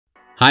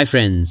Hi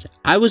friends,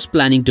 I was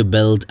planning to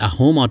build a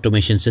home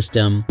automation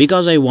system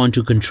because I want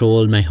to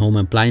control my home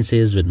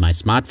appliances with my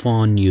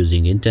smartphone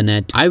using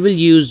internet. I will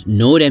use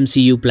Node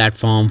MCU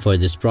platform for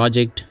this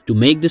project. To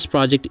make this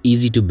project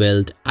easy to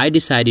build, I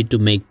decided to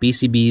make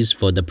PCBs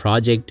for the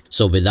project.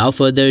 So without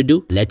further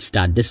ado, let's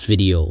start this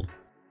video.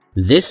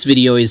 This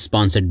video is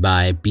sponsored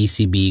by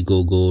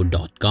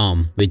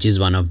PCBGOGO.com, which is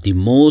one of the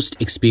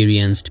most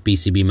experienced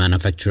PCB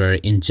manufacturer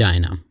in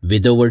China.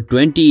 With over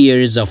 20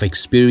 years of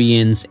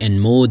experience and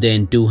more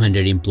than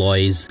 200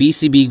 employees,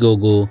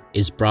 PCBGOGO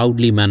is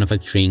proudly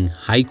manufacturing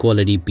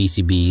high-quality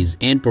PCBs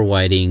and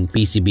providing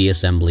PCB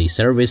assembly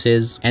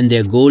services. And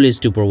their goal is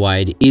to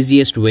provide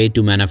easiest way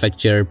to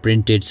manufacture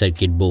printed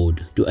circuit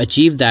board. To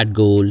achieve that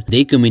goal,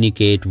 they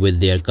communicate with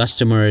their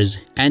customers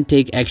and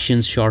take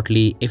actions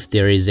shortly if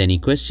there is any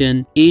question.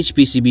 Each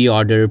PCB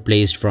order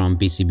placed from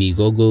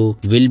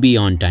PCBGOGO will be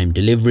on-time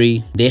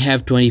delivery. They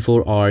have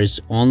 24 hours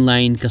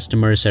online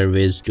customer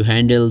service to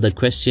handle the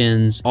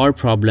questions or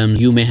problems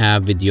you may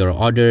have with your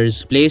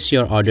orders. Place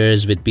your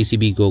orders with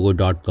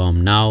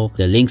PCBGOGO.com now.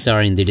 The links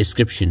are in the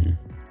description.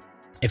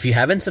 If you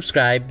haven't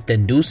subscribed,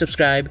 then do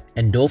subscribe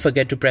and don't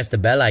forget to press the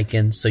bell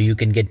icon so you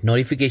can get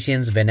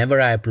notifications whenever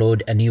I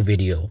upload a new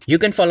video. You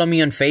can follow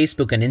me on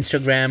Facebook and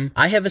Instagram.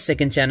 I have a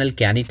second channel,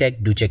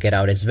 KIYANI'S. Do check it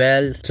out as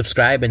well.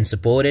 Subscribe and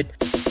support it.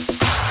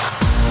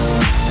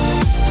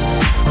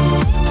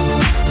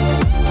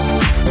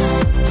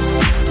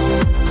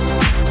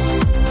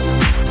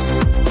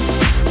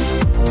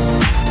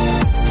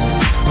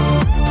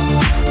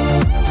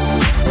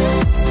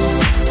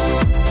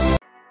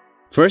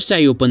 First,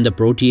 I open the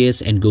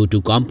Proteus and go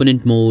to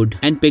component mode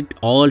and picked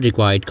all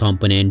required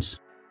components.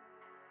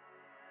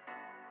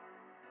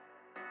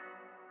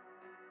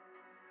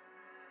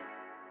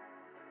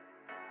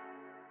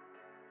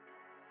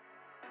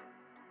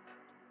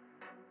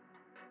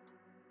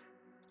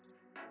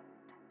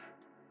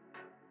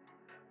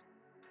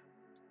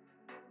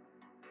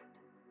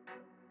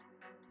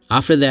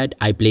 After that,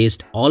 I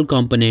placed all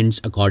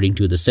components according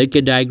to the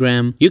circuit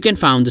diagram. You can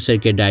find the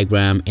circuit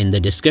diagram in the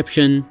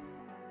description.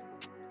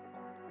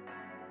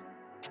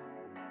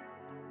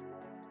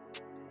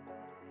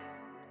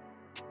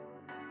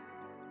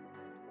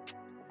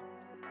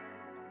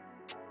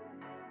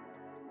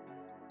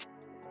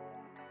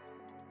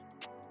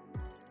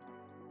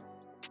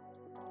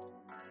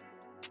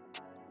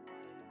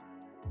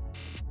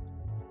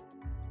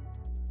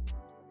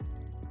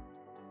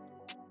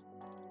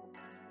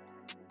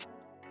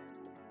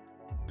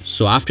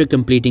 So after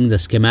completing the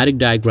schematic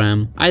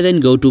diagram, I then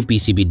go to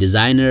PCB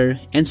designer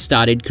and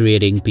started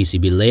creating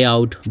PCB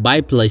layout by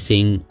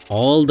placing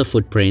all the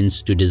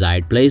footprints to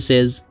desired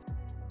places.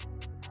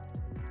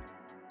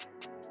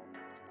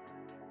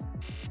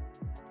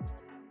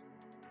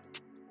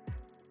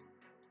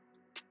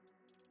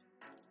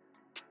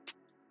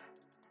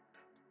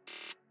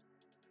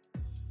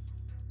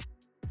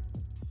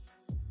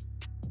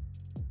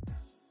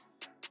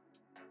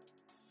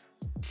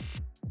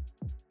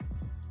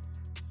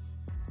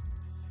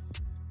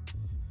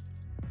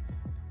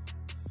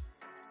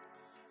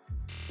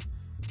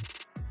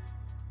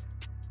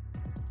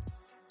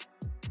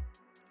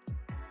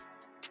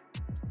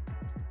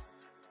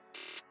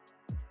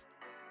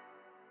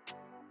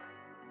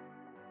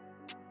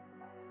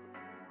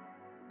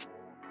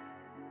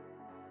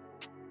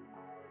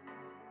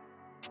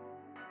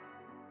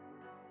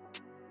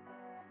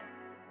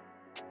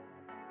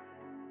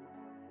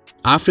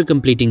 After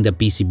completing the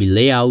PCB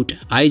layout,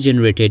 I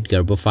generated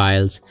Gerber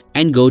Files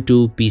and go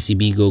to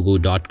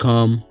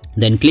PCBGOGO.com.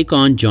 Then click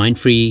on Join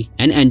Free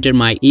and enter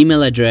my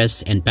email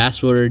address and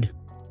password.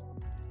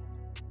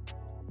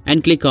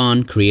 And click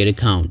on Create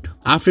Account.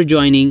 After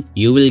joining,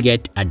 you will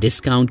get a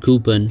discount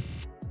coupon.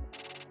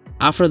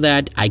 After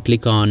that, I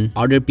click on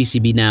Order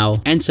PCB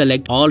Now and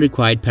select all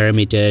required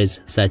parameters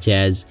such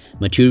as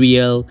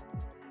material,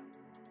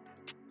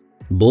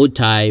 board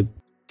type,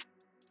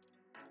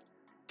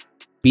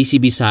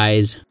 PCB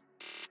size,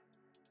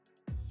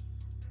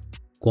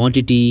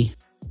 quantity,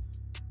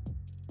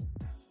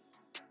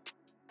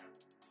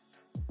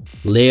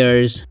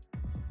 layers,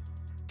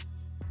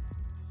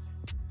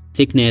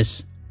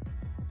 thickness,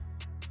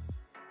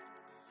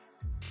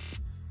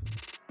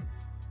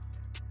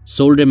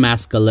 solder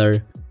mask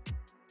color,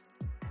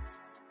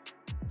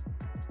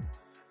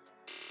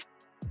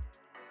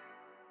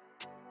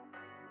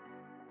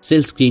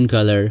 silk screen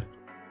color,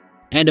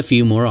 and a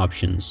few more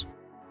options.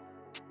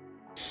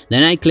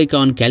 Then I click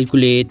on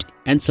Calculate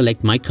and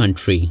select my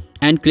country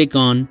and click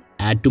on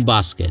Add to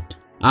Basket.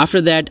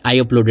 After that, I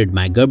uploaded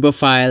my Gerber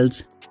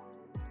files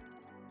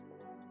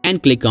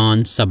and click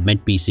on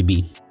Submit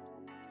PCB.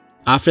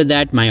 After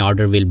that, my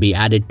order will be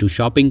added to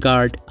shopping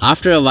cart.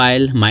 After a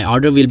while, my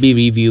order will be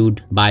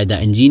reviewed by the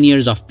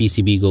engineers of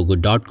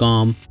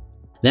PCBGOGO.com.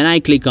 Then I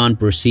click on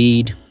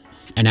Proceed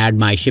and add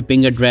my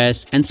shipping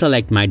address and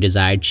select my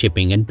desired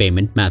shipping and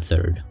payment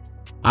method.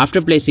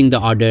 After placing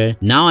the order,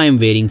 now I am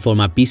waiting for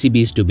my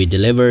PCBs to be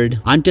delivered.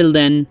 Until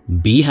then,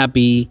 be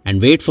happy and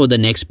wait for the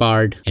next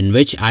part in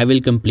which I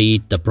will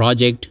complete the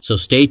project. So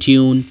stay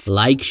tuned,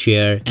 like,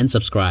 share and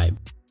subscribe.